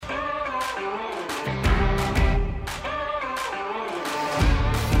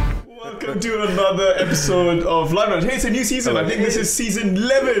welcome to another episode of Live Lunch. Hey, it's a new season. I think this is season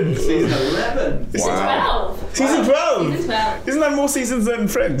 11. Season 11. Wow. Season 12. Season 12. Isn't that more seasons than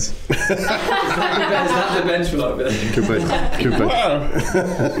Friends? Is that the benchmark? Could be. Wow.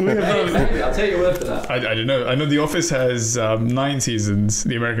 We have Maybe, I'll take your word for that. I don't know. I know The Office has 9 seasons,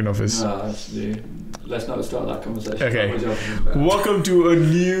 The American Office. Let's not start that conversation. Okay. Welcome to a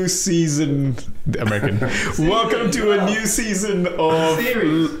new season. The American. Welcome to a new season of.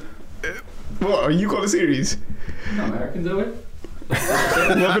 Series. What are you called a series? Not Americans, are we?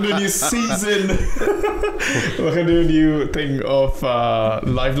 Welcome to a new season. Welcome to a new thing of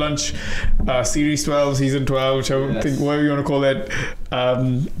Live Lunch, Series 12, Season 12, which I think whatever you want to call it.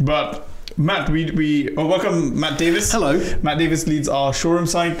 But Matt, welcome Matt Davis. Hello. Matt Davis leads our showroom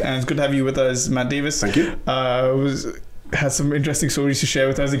site, and it's good to have you with us, Matt Davis. Thank you. Has some interesting stories to share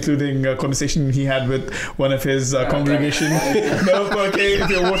with us, including a conversation he had with one of his congregation. No, okay, if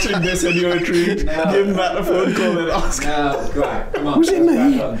you're watching this and you're intrigued, give Matt a phone call and ask. Right, come on. Was it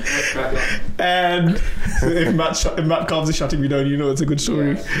me? Let's crack on. And if Matt Carves is shutting me down, you know it's a good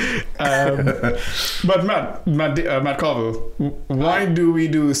story. But Matt Carvel, why do we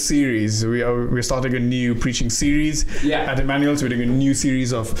do a series? We're starting a new preaching series at Emmanuel. So we're doing a new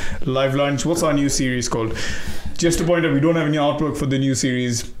series of Live Lunch. What's our new series called? Just to point out, we don't have any artwork for the new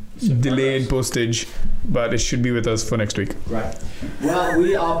series. Delay in postage, but it should be with us for next week. Right. Well,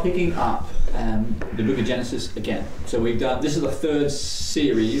 we are picking up the book of Genesis again. So we've done, this is the third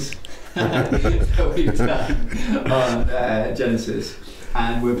series that we've done on Genesis.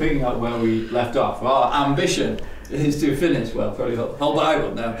 And we're picking up where we left off. Our ambition is to finish, well, probably the whole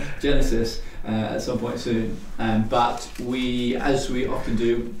Bible now, Genesis, at some point soon. But we, as we often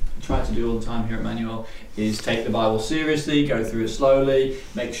do, try to do all the time here at Emmanuel, is take the Bible seriously, go through it slowly,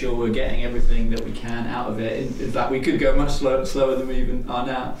 make sure we're getting everything that we can out of it. In fact, we could go much slower than we even are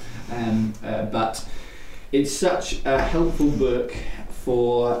now. But it's such a helpful book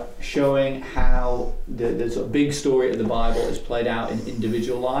for showing how the sort of big story of the Bible is played out in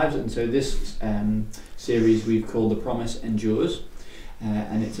individual lives. And so this series we've called The Promise Endures.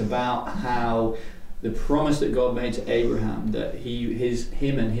 And it's about how the promise that God made to Abraham, that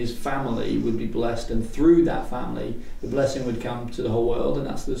him and his family would be blessed, and through that family the blessing would come to the whole world. And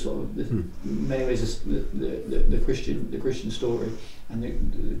that's the sort of in many ways the Christian story and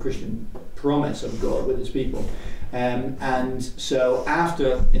the Christian promise of God with his people. And so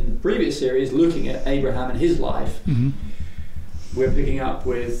after, in the previous series, looking at Abraham and his life, we're picking up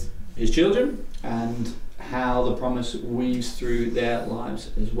with his children and how the promise weaves through their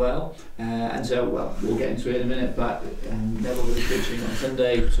lives as well. And so, well, we'll get into it in a minute, but Neville was preaching on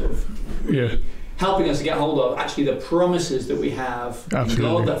Sunday, sort of helping us to get hold of actually the promises that we have in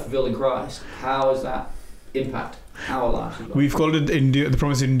God that fulfill in Christ. How does that impact our lives? We've called it The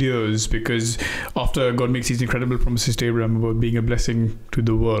Promise Endures because after God makes these incredible promises to Abraham about being a blessing to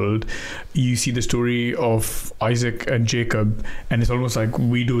the world, you see the story of Isaac and Jacob, and it's almost like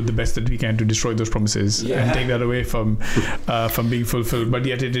we do the best that we can to destroy those promises and take that away from being fulfilled, but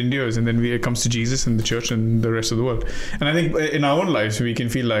yet it endures. And then it comes to Jesus and the church and the rest of the world. And I think in our own lives we can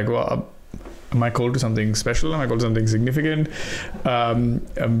feel like, well, am I called to something special? Am I called to something significant?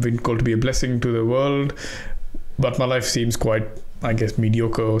 I've been called to be a blessing to the world, but my life seems quite, I guess,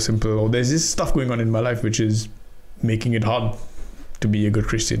 mediocre or simple, or there's this stuff going on in my life which is making it hard to be a good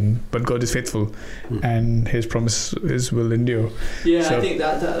Christian. But God is faithful and his promises will endure. So, I think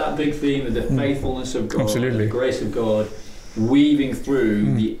that big theme of the faithfulness of God, the grace of God, weaving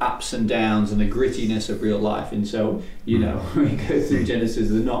through the ups and downs and the grittiness of real life. And so, when we go through Genesis,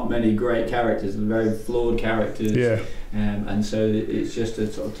 there's not many great characters, and very flawed characters. And so it's just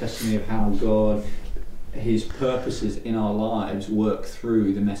a sort of testimony of how God, his purposes in our lives, work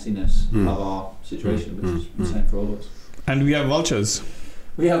through the messiness of our situation, which is the same for all of us. And we have vultures.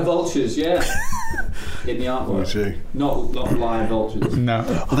 We have vultures, in the artwork. Not live vultures. No.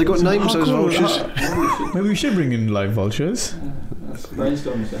 Have they got names, those vultures? Maybe we should bring in live vultures. That's a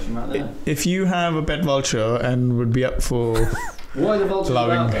brainstorming session right there. If you have a pet vulture and would be up for why are the vultures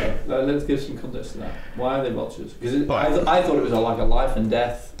about though? Let's give some context to that. Why are they vultures? Because I thought it was like a life and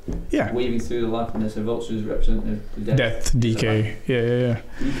death. Weaving through the life and death. So vultures represent the death. Decay. Yeah.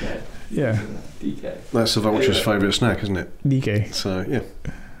 Decay. Yeah. Decay. That's the vulture's favourite snack, isn't it? Decay. So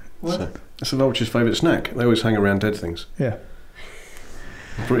that's the vulture's favourite snack. They always hang around dead things. Yeah.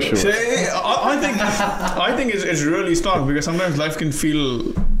 I'm pretty sure. So, I think it's really stark because sometimes life can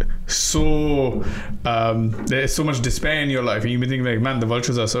feel so there's so much despair in your life, and you may think like, man, the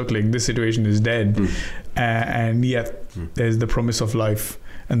vultures are circling, this situation is dead, and yet there's the promise of life.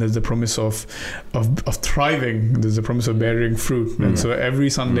 and there's the promise of thriving. There's the promise of bearing fruit. And so every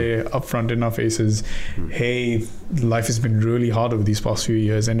Sunday up front in our faces, hey, life has been really hard over these past few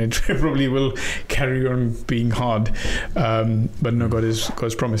years, and it probably will carry on being hard. But no, God is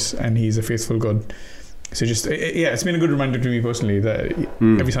God's promise, and He's a faithful God. So just, it's been a good reminder to me personally that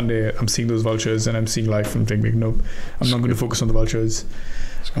every Sunday I'm seeing those vultures and I'm seeing life and thinking, nope, I'm not going to focus on the vultures.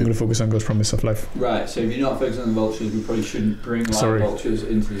 I'm going to focus on God's promise of life. Right, so if you're not focusing on the vultures, we probably shouldn't bring live vultures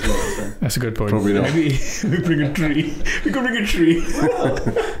into the world. So. That's a good point. Probably not. Maybe we bring a tree. We could bring a tree.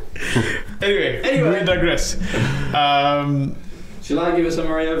 Anyway, we digress. Shall I give a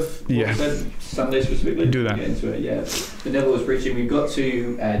summary of what we said Sunday specifically? Do that. Get into it, yeah. The Neville was preaching. We've got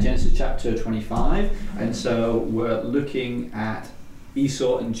to Genesis chapter 25, and so we're looking at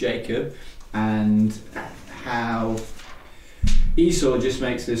Esau and Jacob and how Esau just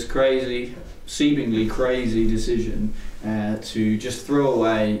makes this seemingly crazy decision to just throw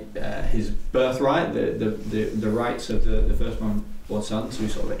away his birthright, the rights of the firstborn son to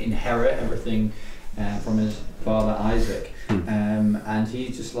sort of inherit everything from his father Isaac. And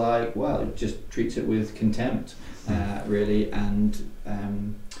he's just like, just treats it with contempt, really. And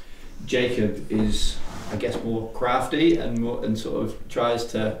Jacob is, I guess, more crafty and sort of tries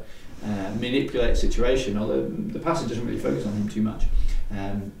to manipulate the situation, although the passage doesn't really focus on him too much,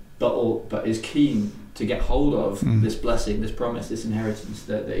 but is keen to get hold of this blessing, this promise, this inheritance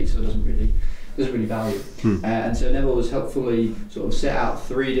that Esau doesn't really value. And so Neville has helpfully sort of set out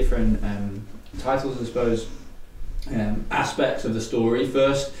three different titles, I suppose, aspects of the story.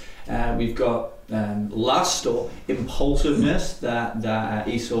 First, we've got lust or impulsiveness that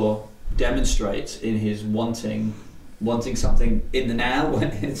Esau demonstrates in his wanting something in the now, when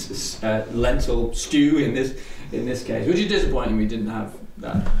it's lentil stew in this case, which is disappointing. We didn't have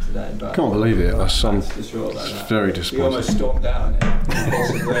that today. But I can't believe it. It's very disappointing. We almost stormed out in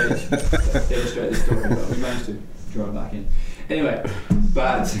impulsive rage to illustrate the story, but we managed to draw it back in. Anyway,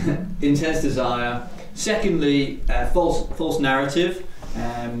 but intense desire. Secondly, false narrative,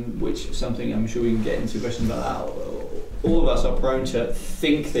 which is something I'm sure we can get into a question about that. All of us are prone to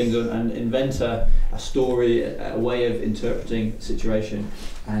think things and invent a story, a way of interpreting a situation,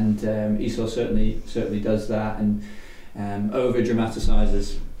 and Esau certainly does that and over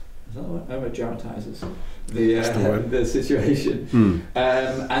dramatizes. Is that the word? Over dramatizes the situation,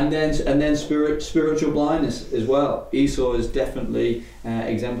 and then spiritual blindness as well. Esau is definitely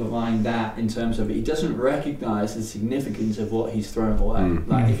exemplifying that in terms of he doesn't recognise the significance of what he's thrown away.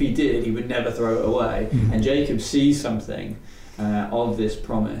 Like if he did, he would never throw it away. And Jacob sees something of this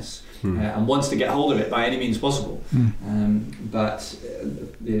promise and wants to get hold of it by any means possible. But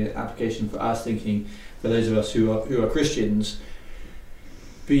the application for us, thinking for those of us who are Christians,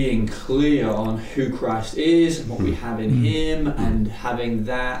 being clear on who Christ is and what we have in Him, and having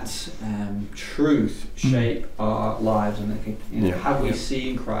that truth shape our lives, and have we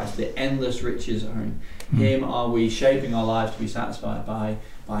seen Christ, the endless riches are in Him? Are we shaping our lives to be satisfied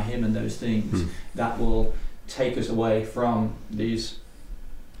by Him and those things that will take us away from these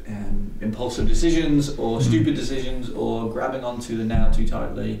impulsive decisions or stupid decisions, or grabbing onto the now too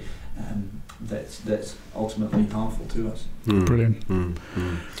tightly? That's ultimately harmful to us. Brilliant.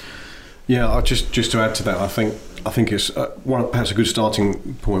 Yeah, just to add to that, I think it's perhaps a good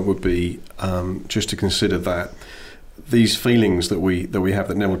starting point would be just to consider that these feelings that we have,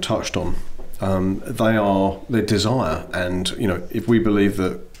 that Neville touched on, they're desire, and if we believe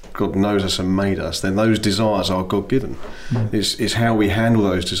that God knows us and made us, then those desires are God-given. It's how we handle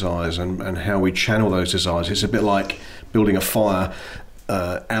those desires and how we channel those desires. It's a bit like building a fire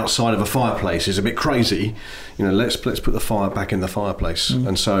outside of a fireplace is a bit crazy. Let's put the fire back in the fireplace.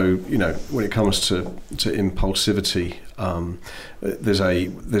 And so when it comes to impulsivity, there's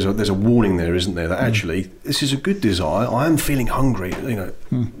a warning there, isn't there, that actually this is a good desire. I am feeling hungry.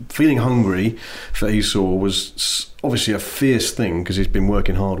 Feeling hungry for Esau was obviously a fierce thing, because he's been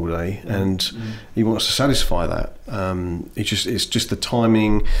working hard all day and he wants to satisfy that. It's just the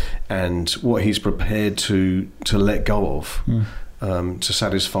timing and what he's prepared to let go of. To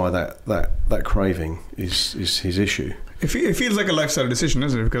satisfy that craving is his issue. It feels like a lifestyle decision,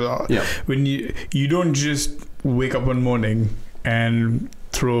 isn't it? Because when you don't just wake up one morning and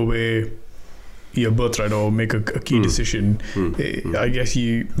throw away your birthright or make a key decision. I guess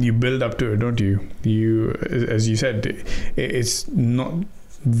you build up to it, don't you? You, as you said, it's not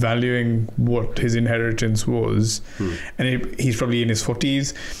valuing what his inheritance was, and he's probably in his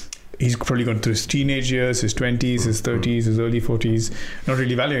 40s. he's probably gone through his teenage years, his 20s, his 30s, his early 40s, not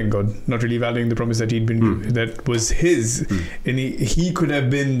really valuing God, not really valuing the promise that that was his. And he could have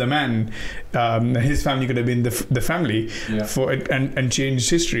been the man, his family could have been the family for it, and changed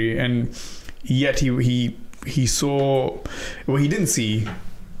history. And yet he saw, well, he didn't see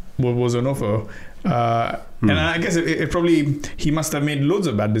what was on offer. And I guess it probably, he must have made loads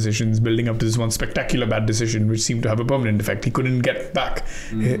of bad decisions building up to this one spectacular bad decision, which seemed to have a permanent effect. He couldn't get back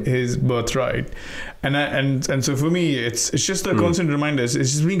his birthright. And so for me, it's just a constant reminder. It's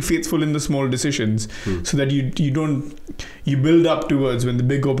just being faithful in the small decisions, so that you build up towards when the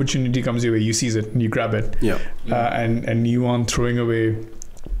big opportunity comes your way, you seize it and you grab it. And you aren't throwing away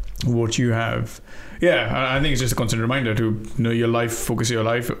what you have. I think it's just a constant reminder to know your life, focus on your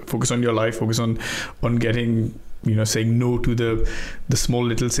life, focus on getting, saying no to the small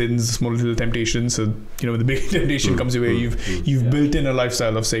little sins, the small little temptations. So, when the big temptation comes your way, you've built in a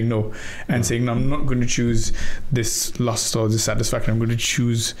lifestyle of saying no, and saying, no, I'm not going to choose this lust or this satisfaction. I'm going to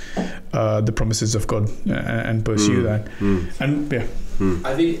choose the promises of God and pursue that. And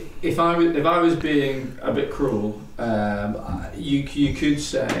I think if I was being a bit cruel, you could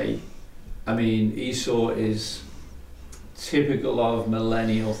say, I mean, Esau is typical of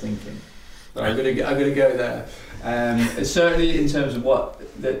millennial thinking. So I'm gonna go there. Certainly in terms of what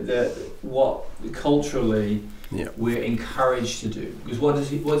culturally we're encouraged to do. Because what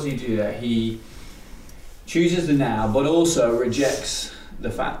does he do there? He chooses the now, but also rejects the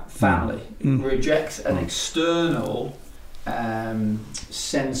family. Rejects an external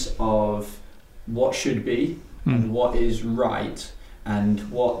sense of what should be and what is right, and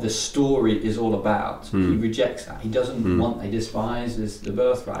what the story is all about. He rejects that. He doesn't want, he despises the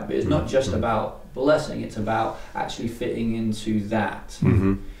birthright. But it's not just about blessing, it's about actually fitting into that.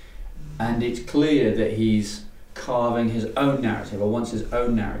 And it's clear that he's carving his own narrative, or wants his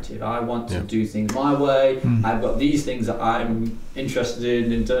own narrative. I want to do things my way. I've got these things that I'm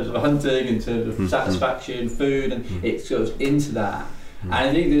interested in terms of hunting, in terms of satisfaction, food, and it goes into that. And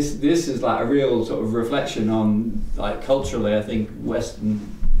I think this is like a real sort of reflection on, like, culturally, I think Western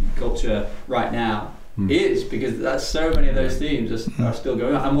culture right now is, because that's so many of those themes are still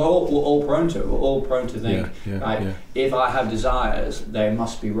going on, and we're all prone to it. We're all prone to think, if I have desires, they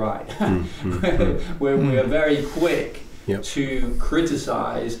must be right. We are very quick to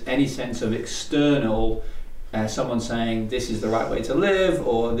criticize any sense of external, someone saying this is the right way to live,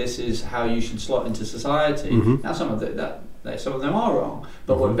 or this is how you should slot into society. Now some of them are wrong,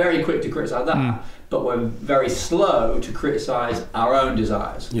 but we're very quick to criticize that. But we're very slow to criticize our own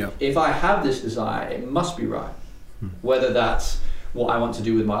desires. If I have this desire, it must be right. Whether that's what I want to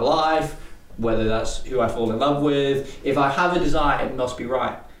do with my life, whether that's who I fall in love with. If I have a desire, it must be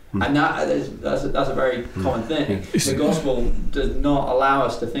right. And that's a very common thing. The gospel does not allow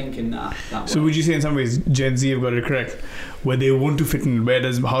us to think in that way. So would you say in some ways Gen Z have got it correct, where they want to fit in,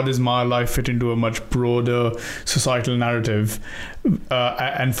 how does my life fit into a much broader societal narrative,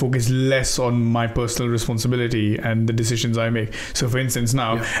 and focus less on my personal responsibility and the decisions I make? So for instance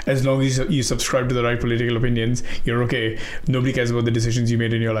now, as long as you subscribe to the right political opinions, you're okay. Nobody cares about the decisions you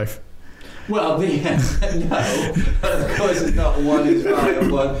made in your life. Well, no, of course it's not one is right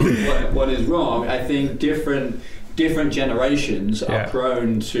and one is wrong. I think different generations are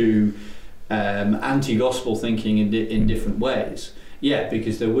prone to anti-gospel thinking in different ways.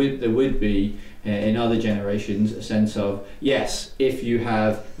 Because there would be in other generations a sense of, yes, if you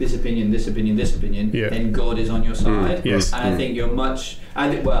have this opinion, then God is on your side. And I think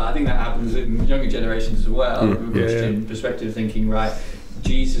I think that happens in younger generations as well, from a Christian perspective, thinking, right,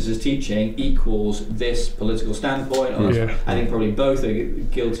 Jesus' teaching equals this political standpoint. I think probably both are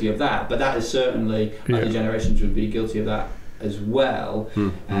guilty of that, but that is certainly other generations would be guilty of that as well.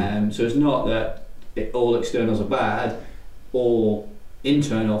 So it's not that all externals are bad, all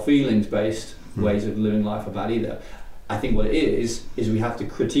internal feelings-based ways of living life are bad either. I think what it is we have to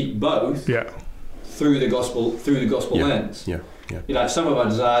critique both through the gospel lens. Some of our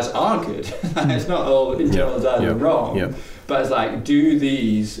desires are good. It's not all internal desires are wrong. But it's like, do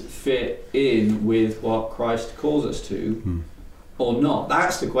these fit in with what Christ calls us to, or not?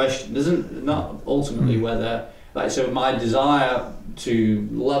 That's the question. Not ultimately whether, so my desire to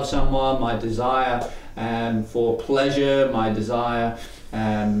love someone, my desire for pleasure, my desire,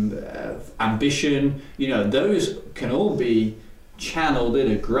 ambition, those can all be channeled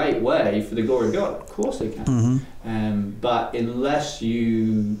in a great way for the glory of God. Of course they can. But unless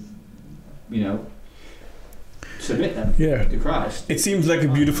you submit them to Christ. It seems like a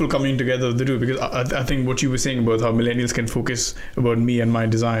beautiful coming together of the two, because I think what you were saying about how millennials can focus about me and my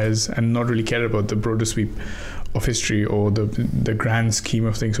desires and not really care about the broader sweep of history or the grand scheme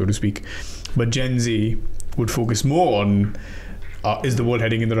of things, so to speak. But Gen Z would focus more on is the world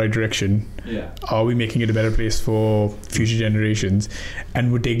heading in the right direction? Yeah. Are we making it a better place for future generations?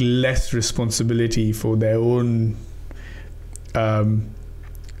 And would take less responsibility for their own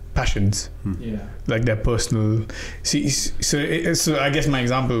passions, Yeah. like their personal. So I guess my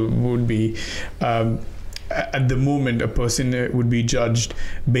example would be, at the moment, a person would be judged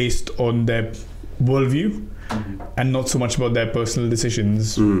based on their worldview and not so much about their personal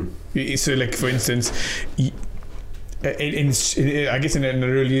decisions. So, like, for instance, I guess in a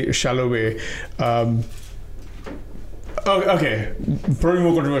really shallow way, okay, probably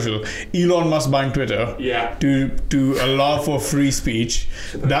more controversial. Elon Musk buying Twitter to allow for free speech.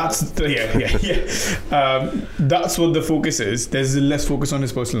 That's that's what the focus is. There's less focus on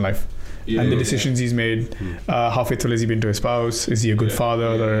his personal life and the decisions he's made. How faithful has he been to his spouse? Is he a good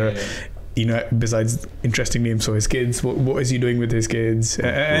father? You know, besides interesting names for his kids, what is he doing with his kids,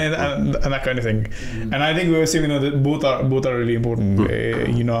 and that kind of thing. And I think we were saying, you know, that both are really important.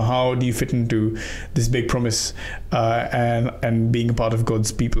 You know, how do you fit into this big promise, and being a part of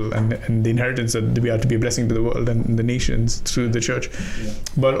God's people and the inheritance that we are to be a blessing to the world and the nations through the church.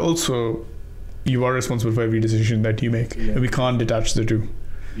 But also, you are responsible for every decision that you make, and we can't detach the two.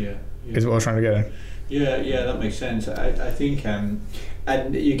 Is what I was trying to get at. Yeah, that makes sense. I think,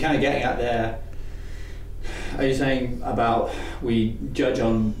 and you're kind of getting at there. Are you saying about we judge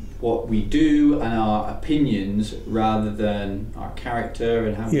on what we do and our opinions rather than our character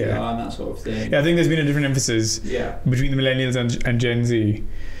and how we are and that sort of thing? Yeah, I think there's been a different emphasis between the millennials and Gen Z.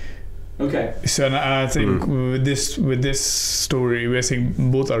 Okay. So, and I think with this story, we're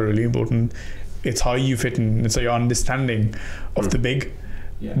saying both are really important. It's how you fit in. It's your understanding of the big.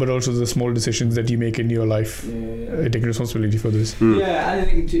 But also the small decisions that you make in your life. Taking responsibility for this. Yeah, I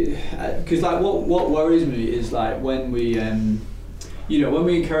think because like what worries me is like when we when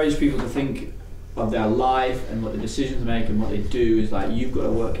we encourage people to think of their life and what the decisions make and what they do is like you've got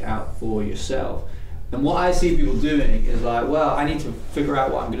to work out for yourself. And what I see people doing is like, well, I need to figure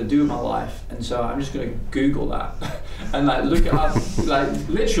out what I'm going to do with my life, and so I'm just going to Google that and like look it up. Like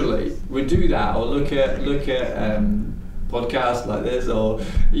literally, we do that, or look at podcasts like this, or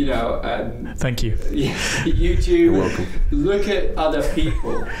thank you. YouTube. You're welcome. Look at other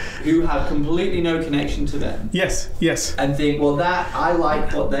people who have completely no connection to them. Yes. And think, well, that I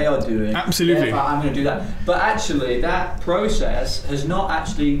like what they are doing. Absolutely. Therefore, I'm going to do that. But actually, that process has not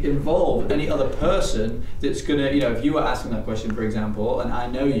actually involved any other person that's going to, if you were asking that question, for example, and I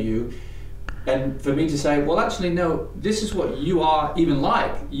know you. And for me to say, well, actually, no, this is what you are even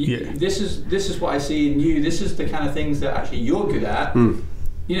like. This is what I see in you. This is the kind of things that actually you're good at.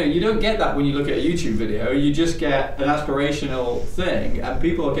 You don't get that when you look at a YouTube video. You just get an aspirational thing, and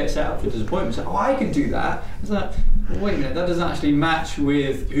people get set up for disappointment. Say, oh, I can do that. It's like, well, wait a minute, that doesn't actually match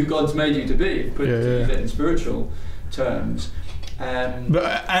with who God's made you to be. Put it in spiritual terms. And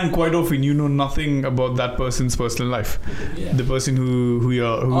quite often you know nothing about that person's personal life. The person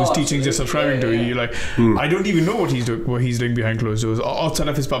who's teaching you're subscribing to, you're like, I don't even know what he's doing behind closed doors outside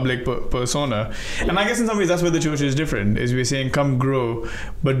of his public persona. And I guess in some ways that's where the church is different. Is we're saying come grow,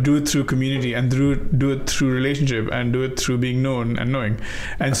 but do it through community and do it through relationship and do it through being known and knowing.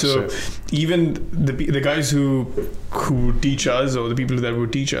 And so even the guys who teach us, or the people that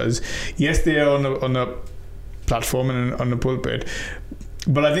would teach us, yes, they are on a platform and on the pulpit,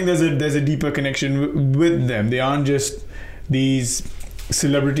 but I think there's a deeper connection with them. They aren't just these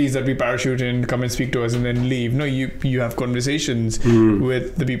celebrities that we parachute in, come and speak to us and then leave. No, you have conversations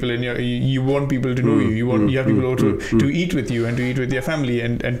with the people in you want people to know you have people to eat with you and to eat with your family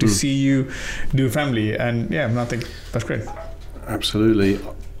and to see you do family. And I think that's great. Absolutely.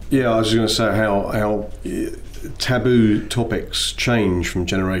 I was going to say how taboo topics change from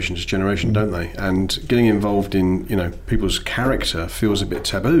generation to generation, don't they? And getting involved in people's character feels a bit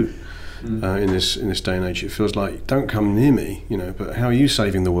taboo in this day and age. It feels like, don't come near me, But how are you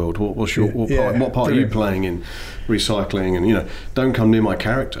saving the world? What part are you playing in recycling? And don't come near my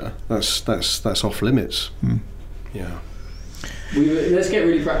character. That's off limits. Yeah. Let's get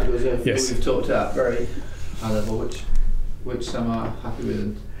really practical. We've talked at very high level, which some are happy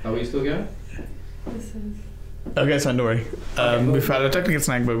with. Are we still going? Okay, so don't worry. We've had a technical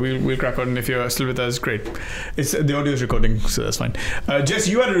snag, but we'll crack on. If you're still with us, great. The audio is recording, so that's fine. Jess,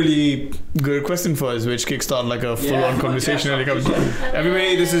 you had a really good question for us, which kickstarted like a full-on conversation.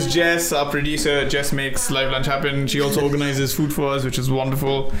 Everybody, this is Jess, our producer. Jess makes Live Lunch happen. She also organizes food for us, which is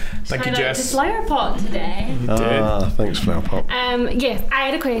wonderful. Thank you, Jess. To Flower Pot today. Thanks, Flower Pot. Yes, I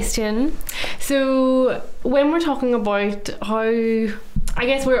had a question. So when we're talking about how, I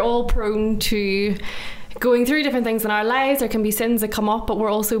guess we're all prone to going through different things in our lives. There can be sins that come up, but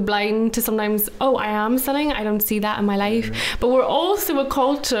we're also blind to sometimes, oh, I am sinning, I don't see that in my life. But we're also a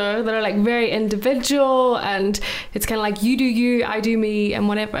culture that are like very individual, and it's kind of like you do you, I do me, and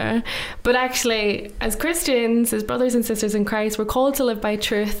whatever. But actually, as Christians, as brothers and sisters in Christ, we're called to live by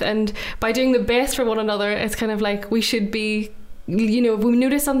truth, and by doing the best for one another. It's kind of like we should be, you know, if we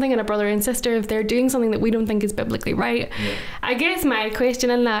notice something in a brother and sister, if they're doing something that we don't think is biblically right, I guess my question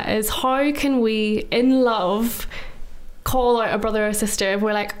in that is, how can we in love call out a brother or sister if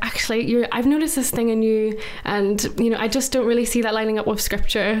we're like, actually, I've noticed this thing in you, and you know, I just don't really see that lining up with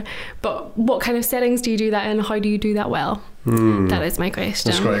scripture, but what kind of settings do you do that in? How do you do that well? That is my question.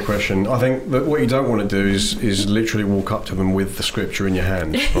 That's a great question. I think that what you don't want to do is literally walk up to them with the scripture in your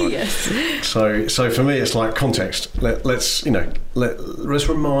hand. Right? Yes. So for me, it's like context. Let's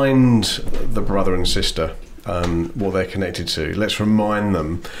remind the brother and sister what they're connected to. Let's remind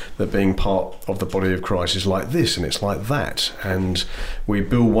them that being part of the body of Christ is like this and it's like that, and we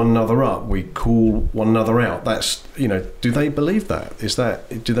build one another up, we call one another out. That's, you know, do they believe that?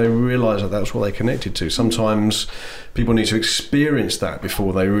 Do they realise that that's what they're connected to? Sometimes people need to experience that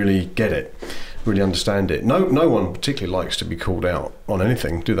before they really get it, really understand it. No one particularly likes to be called out on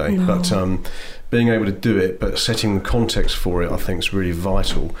anything, do they? No. But being able to do it, but setting the context for it, I think is really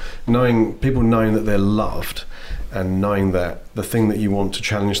vital. Knowing that they're loved, and knowing that the thing that you want to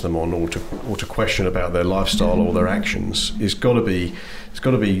challenge them on, or to question about their lifestyle or their actions, it's got to be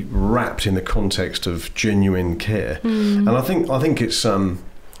wrapped in the context of genuine care. And I think it's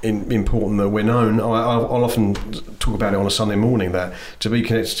important that we're known. I'll often talk about it on a Sunday morning, that to be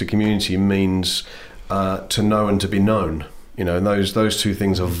connected to community means to know and to be known. You know, and those two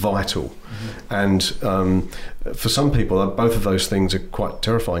things are vital. And for some people, both of those things are quite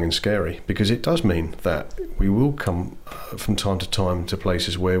terrifying and scary, because it does mean that we will come from time to time to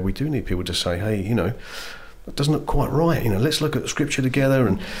places where we do need people to say, hey, you know, that doesn't look quite right. You know, let's look at the scripture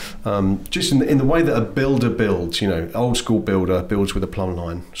together. And just in the way that a builder builds, you know, old school builder builds with a plumb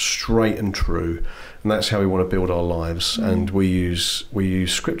line, straight and true. And that's how we want to build our lives. And we use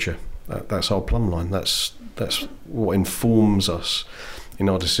scripture. That's our plumb line. That's what informs us in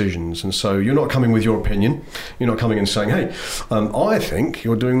our decisions. And so you're not coming with your opinion. You're not coming and saying, hey, I think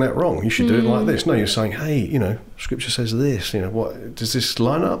you're doing that wrong. You should do it like this. No, you're saying, hey, you know, scripture says this. You know, what does this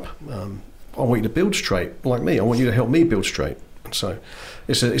line up? I want you to build straight like me. I want you to help me build straight. And so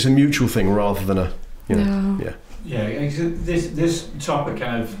it's a mutual thing rather than a, you know, yeah. Yeah, this topic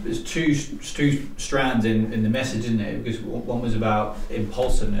kind of is two strands in the message, isn't it? Because one was about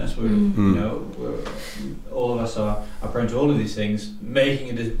impulsiveness, where you know, all of us are prone to all of these things,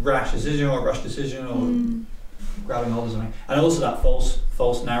 making a rash decision or a rush decision or grabbing hold of something, and also that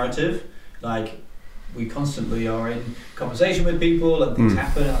false narrative, like we constantly are in conversation with people and things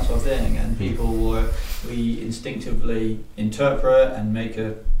happen and that sort of thing, and we instinctively interpret and make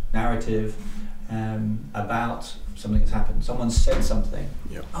a narrative about something that's happened. Someone said something.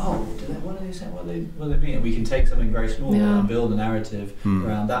 Yep. Oh, what did they say? What do they mean? And we can take something very small and build a narrative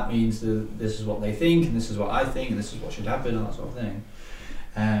around that. Means that this is what they think, and this is what I think, and this is what should happen, and that sort of thing.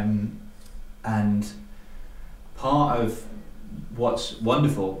 And part of what's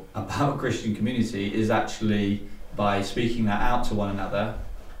wonderful about Christian community is actually by speaking that out to one another,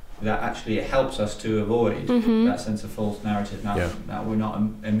 that actually it helps us to avoid that sense of false narrative. Now we're not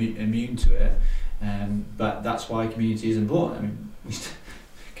immune to it, but that's why community is important. I mean, we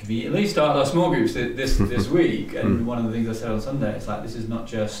conveniently started our small groups this week, and one of the things I said on Sunday, it's like, this is not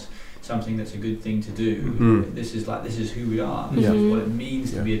just something that's a good thing to do. This is who we are. This is what it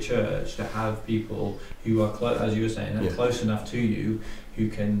means to be a church, to have people who are as you were saying, close enough to you, who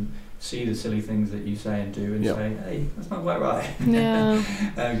can see the silly things that you say and do, and say, hey, that's not quite right. Yeah.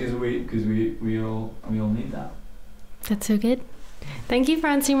 Because we all need that. That's so good. Thank you for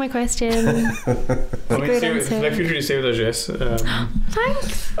answering my question. It's like you to say that, Jess.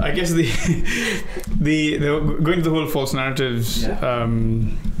 Thanks. I guess the going to the whole false narratives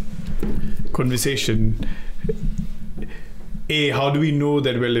conversation. A, how do we know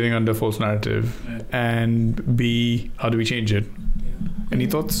that we're living under false narrative? And B, how do we change it? Any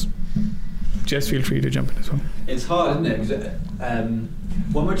thoughts? Jess, feel free to jump in as well. It's hard, isn't it? Because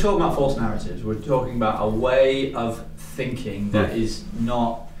when we're talking about false narratives, we're talking about a way of thinking that is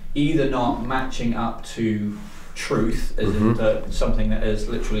not matching up to truth, as in something that has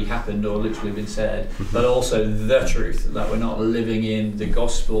literally happened or literally been said, but also the truth, that we're not living in the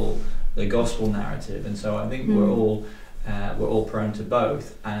gospel narrative. And so I think we're all prone to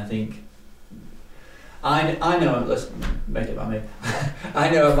both. And I think I know, let's make it about me. I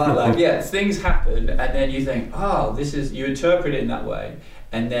know in my life, things happen, and then you think, you interpret it in that way,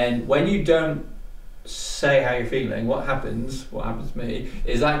 and then when you don't say how you're feeling, what happens to me,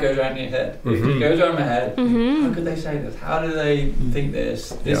 is that goes around in your head. Mhm. It goes around my head. Mhm. How could they say this? How do they think this?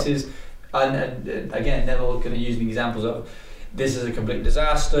 This Yeah. is, and again, Neville going to use the examples of, this is a complete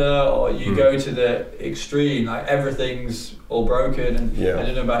disaster, or you go to the extreme, like everything's all broken. And Yeah. I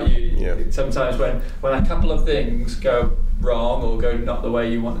don't know about you, Yeah. sometimes when a couple of things go wrong or go not the way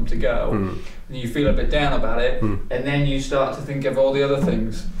you want them to go, Mm. and you feel a bit down about it, Mm. and then you start to think of all the other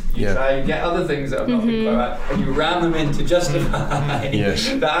things. You Yeah. try and get other things that have not been quite right, and you ram them in to justify Yes.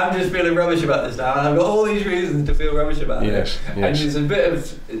 that I'm just feeling rubbish about this now, and I've got all these reasons to feel rubbish about Yes. it. And Yes. there's a bit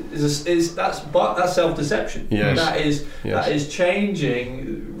of that's self-deception. Yes. That Yes. is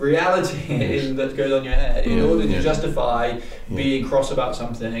changing reality that goes on in your head in Yeah. order to Yeah. justify being cross about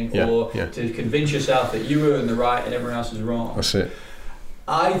something, Yeah. or Yeah. to convince yourself that you were in the right and everyone else is wrong. That's it.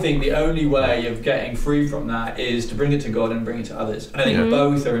 I think the only way of getting free from that is to bring it to God and bring it to others. And I think Yeah.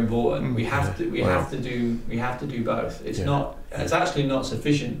 both are important. We have Yeah. to we Wow. have to do both. It's Yeah. not it's actually not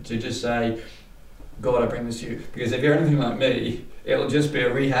sufficient to just say, God, I bring this to you. Because if you're anything like me, it'll just be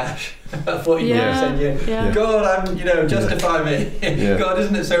a rehash of what you Yeah. said. Yeah. God, justify me. Yeah. God,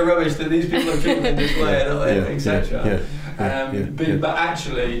 isn't it so rubbish that these people have treated me this way, etc. Yeah. Yeah. But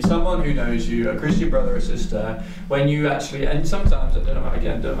actually, someone who knows you, a Christian brother or sister, when you actually, and sometimes, I don't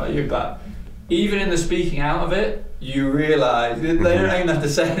know about you, but even in the speaking out of it, you realise, they don't even have to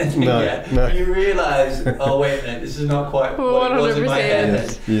say anything No, yet, no. you realise, oh wait a minute, this is not quite what it was in my 100%.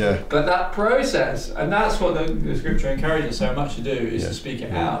 head. Yeah. But that process, and that's what the scripture encourages so much to do, is Yeah. to speak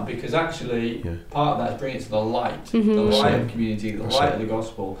it Yeah. out, because actually Yeah. part of that is bringing it to the light, Mhm. the That's light it. of community, the That's light it. of the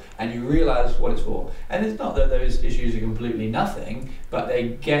gospel, and you realise what it's for. And it's not that those issues are completely nothing, but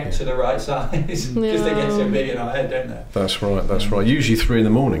they get to the right size, because they get so big in our head, don't they? That's right. That's right. Usually 3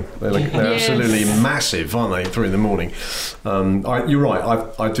 a.m. They're Yes. absolutely massive, aren't they? 3 a.m. You're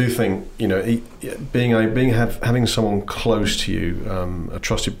right. I do think having someone close to you, a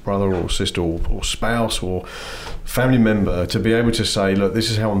trusted brother or sister or spouse or family member, to be able to say, look,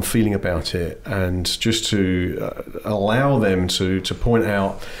 this is how I'm feeling about it, and just to allow them to point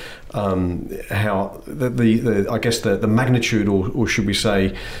out how I guess the magnitude, or should we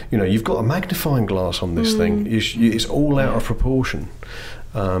say, you've got a magnifying glass on this thing. It's all out of proportion,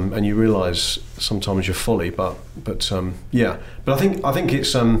 and you realise sometimes your folly. But I think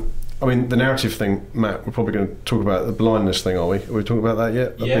it's. The narrative thing, Matt. We're probably going to talk about the blindness thing, are we? Are we talking about that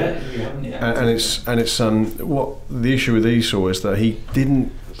yet? Yeah, we haven't yet. And it's what the issue with Esau is, that he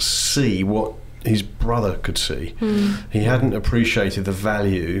didn't see what his brother could see. He hadn't appreciated the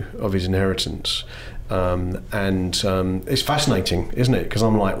value of his inheritance, and it's fascinating, isn't it? Because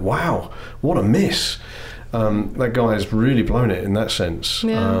I'm like, wow, what a miss. That guy has really blown it in that sense,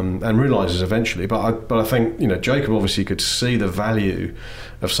 and realises eventually. But I think Jacob obviously could see the value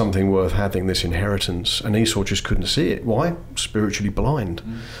of something worth having, this inheritance, and Esau just couldn't see it. Why? Spiritually blind,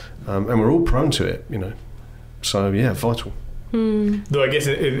 and we're all prone to it, So yeah, vital. Though I guess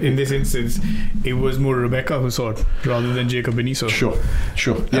in this instance, it was more Rebecca who saw it rather than Jacob and Esau. Sure.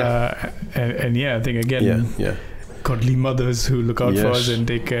 Yeah. And I think again, Yeah. godly mothers who look out for us and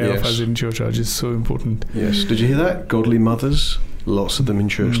take care of us in church is so important. Yes. Did you hear that? Godly mothers, lots of them in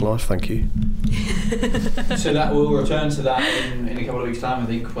church life. Thank you. So that we'll return to that in a couple of weeks' time, I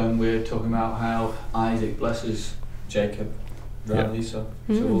think, when we're talking about how Isaac blesses Jacob rather than Esau.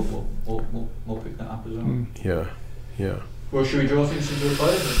 So we'll pick that up as well. Yeah. Well, should we draw things to a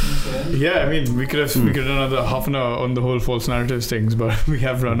close? Yeah, we could have done another half an hour on the whole false narratives things, but we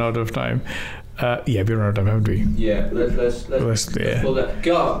have run out of time. We've run out of time, haven't we? Yeah, let's Yeah. pull that.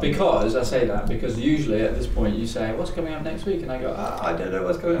 God, because I say that because usually at this point you say, "What's coming up next week?" and I go, "I don't know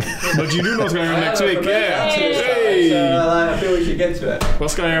what's coming up next week." But you do know what's going on next week, yeah. Hey. So I feel we should get to it.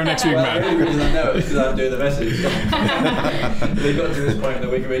 What's going on next week, The man? only reason I know is because I'm doing the message. We got to this point in the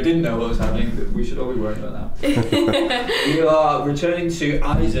week and we didn't know what was happening. We should all be worried about that. We are returning to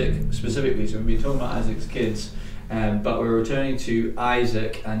Isaac specifically, so we've been talking about Isaac's kids. But we're returning to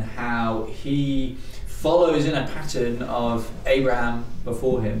Isaac and how he follows in a pattern of Abraham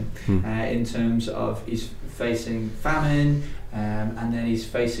before him in terms of he's facing famine and then he's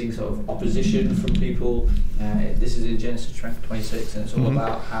facing sort of opposition from people. This is in Genesis 26 and it's all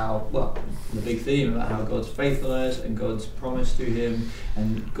about how, the big theme about how God's faithfulness and God's promise to him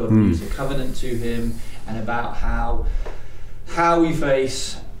and God makes a covenant to him, and about how we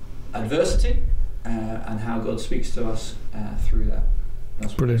face adversity and how God speaks to us through that.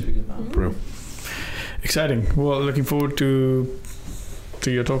 That's what this week is about. Brilliant. Exciting. Well, looking forward to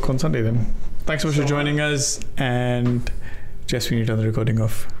your talk on Sunday then. Thanks so much for joining us, and Jess, we need another recording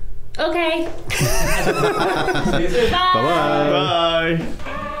of. Okay. See you soon. Bye. Bye-bye. Bye.